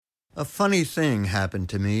A funny thing happened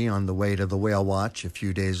to me on the way to the whale watch a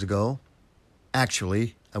few days ago.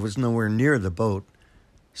 Actually, I was nowhere near the boat,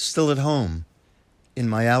 still at home, in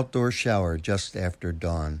my outdoor shower just after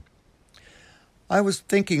dawn. I was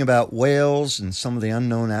thinking about whales and some of the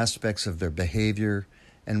unknown aspects of their behavior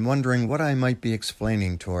and wondering what I might be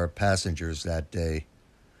explaining to our passengers that day.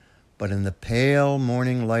 But in the pale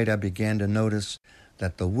morning light, I began to notice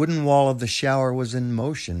that the wooden wall of the shower was in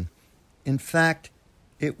motion. In fact,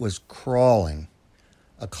 it was crawling.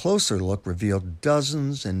 A closer look revealed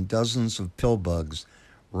dozens and dozens of pillbugs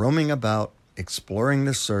roaming about, exploring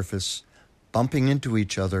the surface, bumping into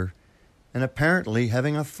each other, and apparently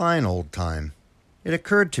having a fine old time. It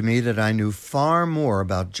occurred to me that I knew far more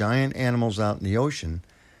about giant animals out in the ocean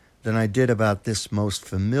than I did about this most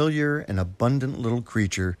familiar and abundant little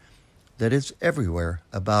creature that is everywhere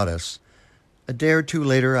about us. A day or two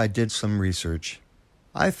later, I did some research.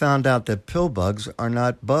 I found out that pillbugs are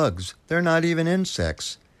not bugs. They're not even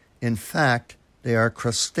insects. In fact, they are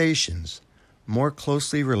crustaceans, more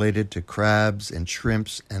closely related to crabs and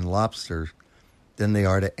shrimps and lobsters than they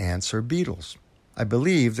are to ants or beetles. I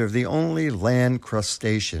believe they're the only land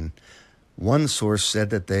crustacean. One source said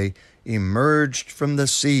that they emerged from the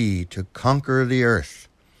sea to conquer the earth.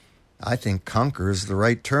 I think conquer is the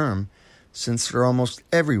right term, since they're almost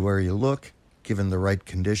everywhere you look, given the right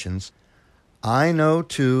conditions. I know,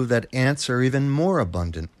 too, that ants are even more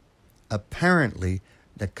abundant. Apparently,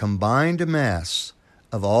 the combined mass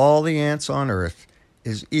of all the ants on Earth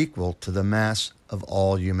is equal to the mass of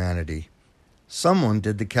all humanity. Someone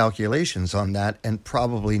did the calculations on that, and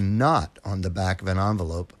probably not on the back of an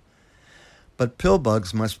envelope. But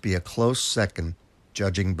pillbugs must be a close second,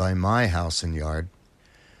 judging by my house and yard.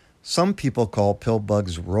 Some people call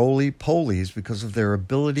pillbugs roly-polies because of their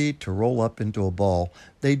ability to roll up into a ball.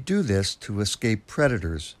 They do this to escape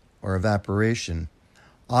predators or evaporation.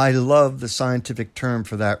 I love the scientific term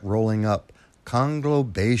for that rolling up,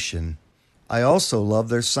 conglobation. I also love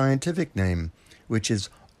their scientific name, which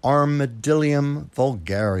is Armadillium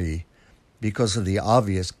vulgare, because of the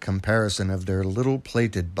obvious comparison of their little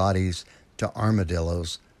plated bodies to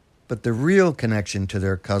armadillos. But the real connection to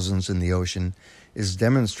their cousins in the ocean is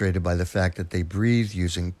demonstrated by the fact that they breathe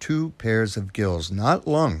using 2 pairs of gills, not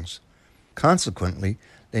lungs. Consequently,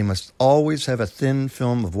 they must always have a thin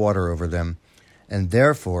film of water over them, and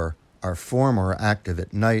therefore are far more active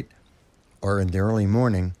at night or in the early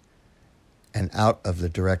morning and out of the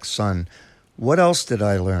direct sun. What else did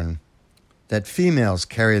I learn? That females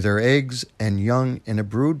carry their eggs and young in a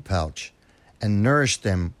brood pouch and nourish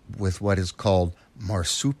them with what is called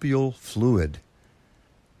marsupial fluid.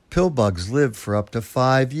 Pillbugs live for up to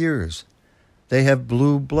 5 years. They have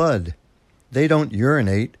blue blood. They don't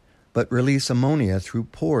urinate, but release ammonia through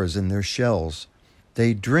pores in their shells.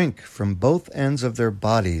 They drink from both ends of their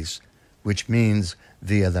bodies, which means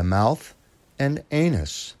via the mouth and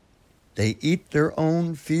anus. They eat their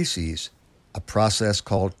own feces, a process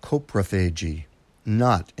called coprophagy,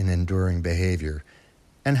 not an enduring behavior.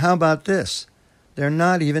 And how about this? They're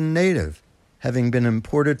not even native, having been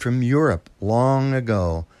imported from Europe long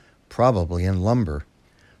ago, probably in lumber.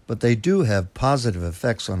 But they do have positive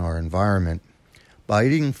effects on our environment. By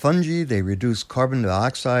eating fungi, they reduce carbon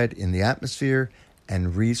dioxide in the atmosphere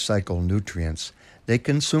and recycle nutrients. They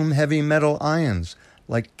consume heavy metal ions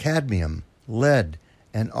like cadmium, lead,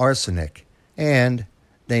 and arsenic, and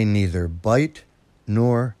they neither bite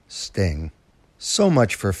nor sting. So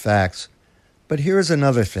much for facts. But here's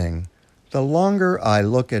another thing. The longer I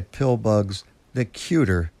look at pillbugs, the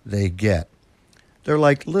cuter they get. They're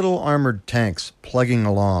like little armored tanks plugging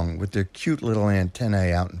along with their cute little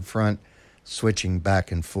antennae out in front, switching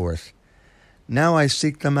back and forth. Now I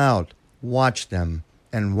seek them out, watch them,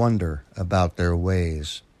 and wonder about their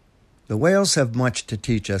ways. The whales have much to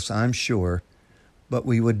teach us, I'm sure, but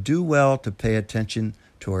we would do well to pay attention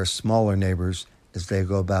to our smaller neighbors as they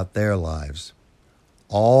go about their lives.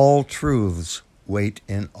 All truths wait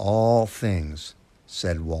in all things,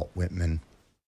 said Walt Whitman.